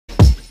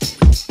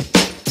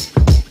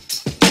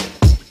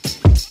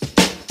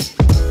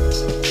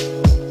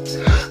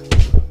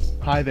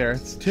Hi there,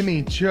 it's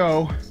Timmy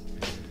Joe.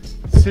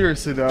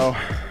 Seriously though,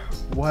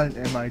 what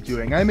am I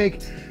doing? I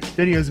make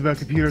videos about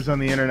computers on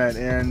the internet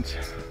and,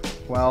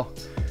 well,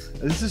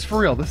 this is for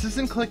real. This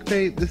isn't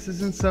clickbait, this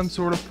isn't some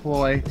sort of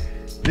ploy.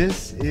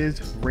 This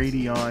is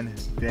Radeon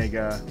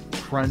Vega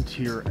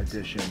Frontier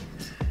Edition.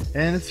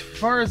 And as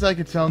far as I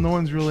could tell, no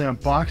one's really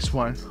unboxed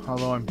one,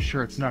 although I'm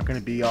sure it's not going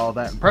to be all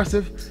that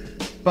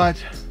impressive, but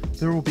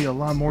there will be a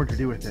lot more to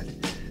do with it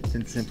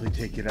than simply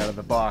take it out of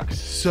the box.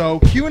 So,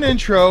 cue an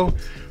intro.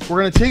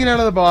 We're going to take it out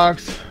of the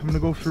box. I'm going to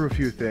go through a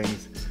few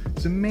things,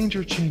 some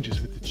major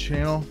changes with the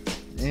channel,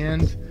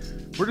 and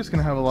we're just going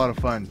to have a lot of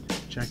fun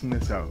checking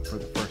this out for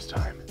the first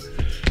time.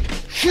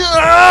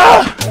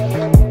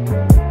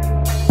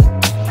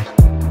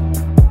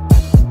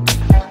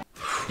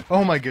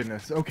 Oh my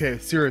goodness. Okay,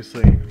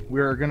 seriously,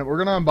 we're gonna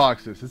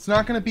unbox this. It's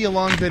not gonna be a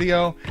long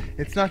video.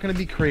 It's not gonna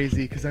be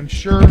crazy because I'm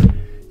sure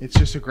it's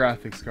just a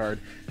graphics card.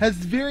 Has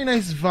very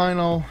nice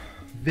vinyl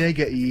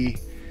Vega-y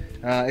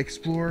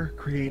Explore,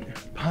 Create,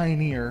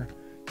 Pioneer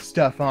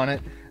stuff on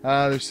it.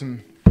 There's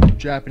some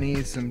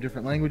Japanese, some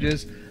different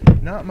languages.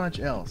 Not much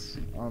else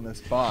on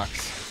this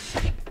box.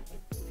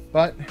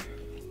 But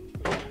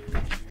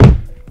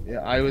yeah,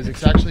 I was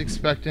actually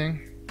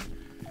expecting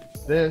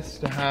this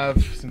to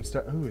have some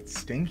stuff. Ooh, it's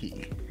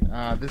stinky.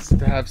 This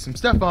to have some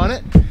stuff on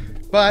it,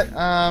 but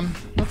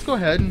let's go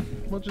ahead and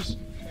we'll just.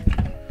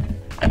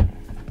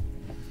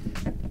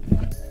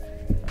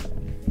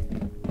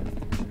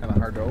 Kind of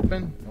hard to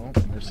open. Oh,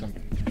 there's some.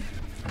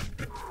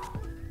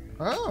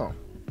 Oh.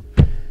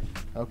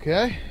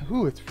 Okay.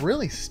 Ooh, it's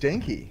really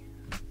stinky.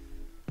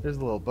 There's a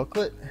little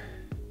booklet.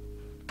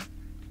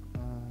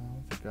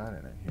 What's it got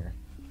in it here?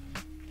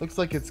 Looks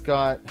like it's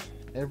got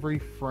every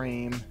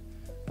frame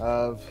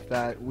of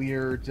that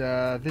weird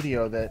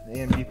video that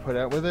AMD put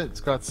out with it. It's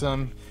got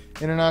some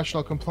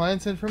international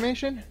compliance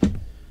information,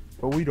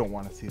 but we don't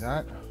want to see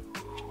that.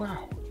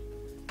 Wow,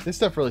 this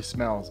stuff really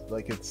smells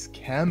like it's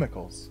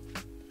chemicals.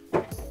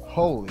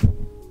 Holy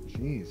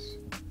jeez.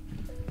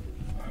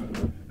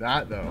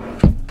 That though,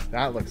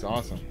 that looks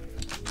awesome.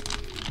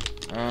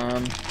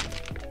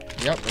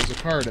 Yep, there's a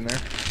card in there.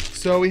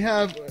 So we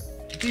have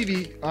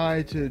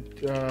DVI to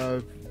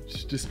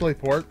display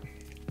port.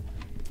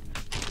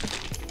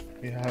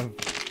 We have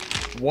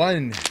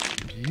one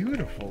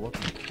beautiful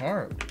looking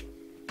card.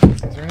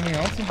 Is there anything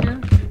else in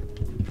here?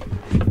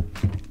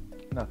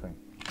 Nothing.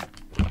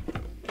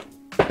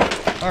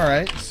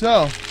 Alright,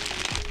 so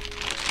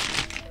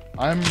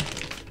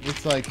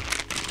looks like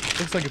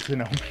it's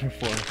been opened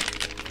before.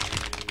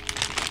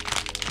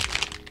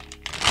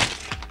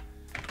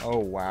 Oh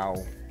wow.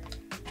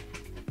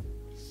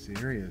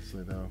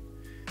 Seriously though.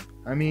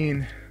 I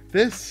mean,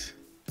 this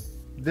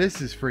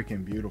is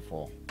freaking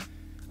beautiful.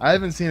 I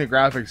haven't seen a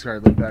graphics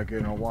card look that good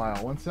in a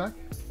while. One sec.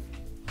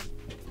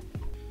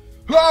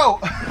 Whoa!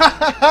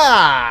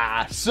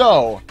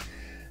 So,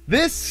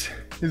 this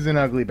is an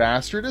ugly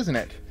bastard, isn't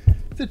it?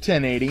 It's a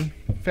 1080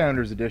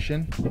 Founders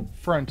Edition,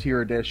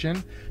 Frontier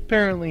Edition.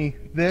 Apparently,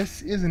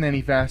 this isn't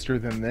any faster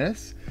than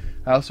this.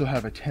 I also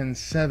have a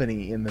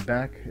 1070 in the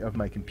back of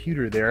my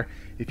computer there.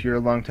 If you're a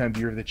longtime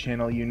viewer of the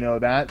channel, you know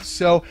that.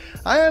 So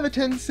I have a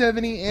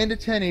 1070 and a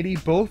 1080.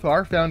 Both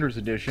are Founders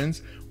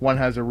Editions. One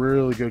has a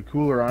really good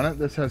cooler on it.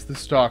 This has the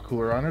stock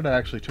cooler on it. I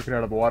actually took it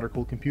out of a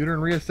water-cooled computer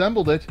and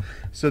reassembled it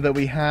so that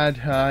we had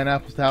an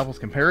apples-to-apples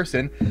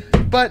comparison.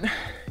 But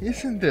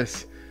isn't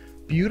this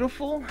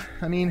beautiful?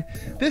 I mean,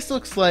 this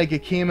looks like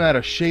it came out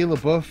of Shia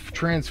LaBeouf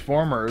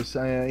Transformers,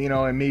 you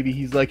know, and maybe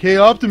he's like, hey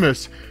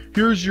Optimus,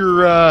 here's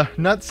your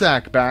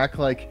nutsack back.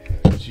 Like,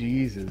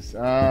 Jesus.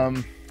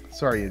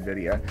 Sorry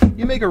NVIDIA.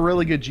 You make a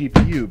really good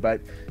GPU, but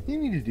you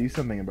need to do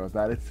something about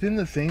that. It's been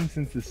the same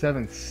since the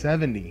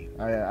 770.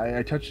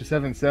 I touched the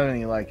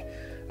 770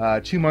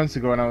 like 2 months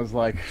ago and I was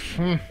like,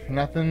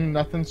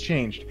 nothing's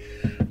changed.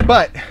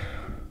 But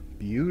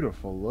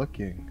beautiful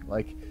looking.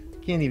 Like,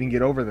 can't even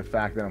get over the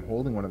fact that I'm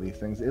holding one of these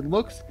things. It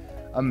looks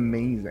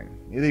amazing.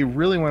 They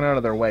really went out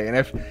of their way. And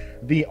if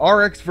the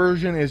RX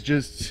version is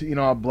just, you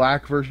know, a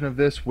black version of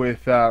this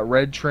with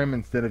red trim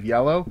instead of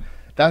yellow,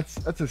 that's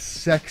a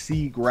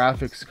sexy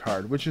graphics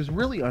card, which is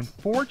really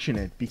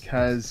unfortunate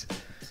because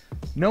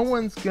no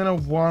one's gonna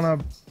wanna,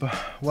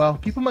 well,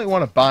 people might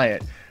want to buy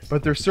it,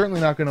 but they're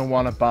certainly not gonna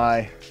want to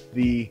buy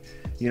the,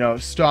 you know,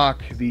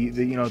 stock, the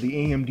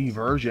AMD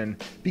version,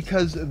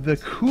 because the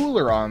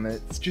cooler on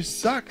it just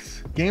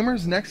sucks.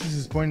 Gamers Nexus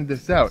has pointed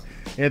this out.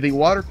 And the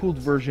water-cooled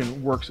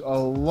version works a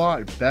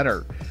lot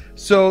better.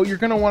 So you're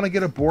going to want to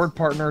get a board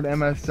partner at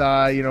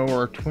MSI, you know,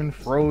 or a Twin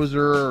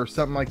Frozer or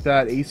something like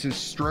that, Asus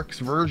Strix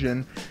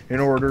version, in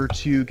order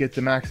to get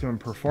the maximum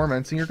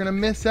performance. And you're going to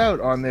miss out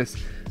on this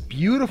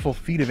beautiful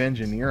feat of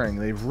engineering.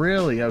 They've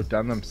really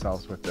outdone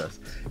themselves with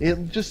this.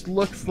 It just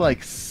looks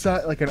like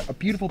a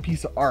beautiful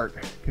piece of art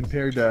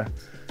compared to,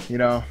 you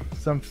know,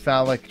 some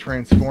phallic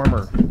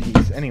transformer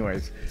piece.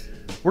 Anyways,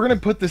 We're going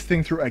to put this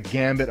thing through a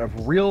gambit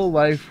of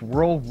real-life,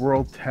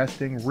 real-world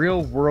testing,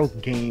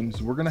 real-world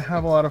games. We're going to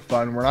have a lot of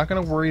fun. We're not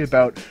going to worry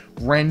about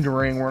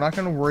rendering. We're not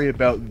going to worry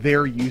about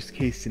their use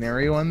case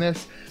scenario on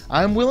this.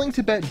 I'm willing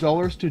to bet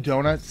dollars to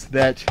donuts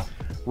that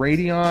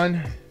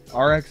Radeon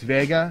RX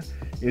Vega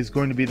is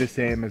going to be the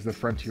same as the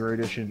Frontier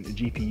Edition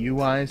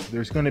GPU-wise.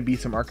 There's going to be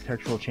some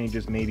architectural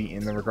changes maybe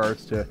in the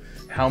regards to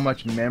how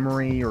much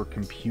memory or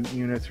compute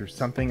units or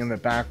something in the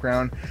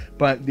background,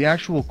 but the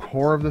actual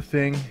core of the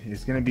thing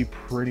is going to be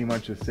pretty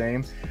much the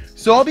same.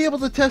 So I'll be able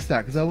to test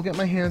that because I will get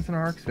my hands on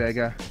RX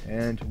Vega,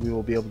 and we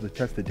will be able to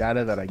test the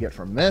data that I get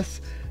from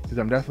this, because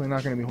I'm definitely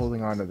not going to be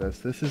holding on to this.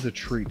 This is a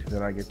treat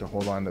that I get to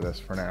hold on to this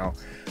for now.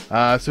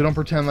 So don't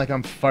pretend like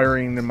I'm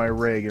firing in my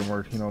rig and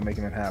we're,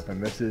 making it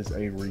happen. This is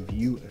a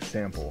review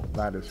sample,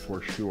 that is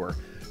for sure.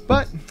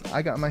 But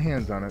I got my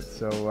hands on it,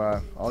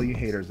 so all you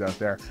haters out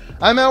there.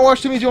 I'm at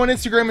Timmy on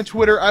Instagram and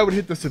Twitter. I would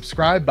hit the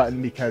subscribe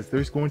button because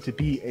there's going to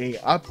be a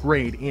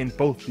upgrade in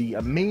both the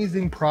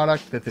amazing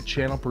product that the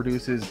channel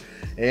produces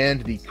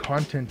and the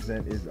content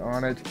that is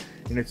on it.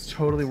 And it's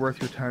totally worth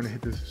your time to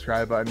hit the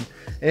subscribe button.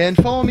 And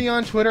follow me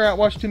on Twitter at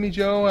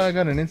WatchTimmyJoe. I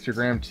got an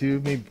Instagram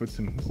too. Maybe put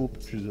some cool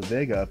pictures of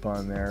Vega up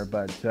on there.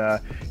 But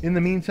in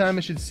the meantime,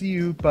 I should see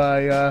you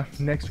by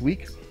next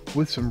week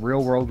with some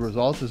real world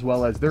results, as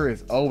well as there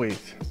is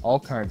always all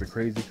kinds of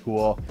crazy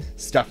cool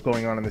stuff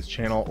going on this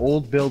channel.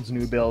 Old builds,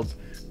 new builds,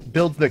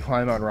 builds that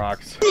climb on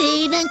rocks.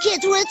 Even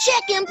kids with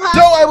chicken pox.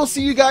 So I will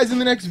see you guys in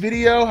the next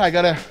video. I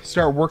gotta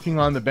start working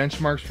on the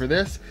benchmarks for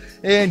this,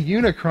 and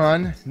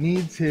Unicron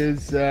needs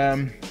his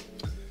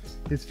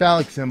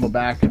phallic symbol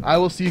back. I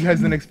will see you guys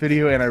in the next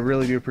video, and I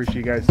really do appreciate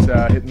you guys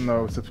hitting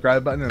the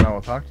subscribe button, and I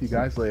will talk to you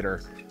guys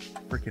later.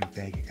 Freaking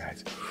Vega,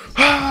 guys.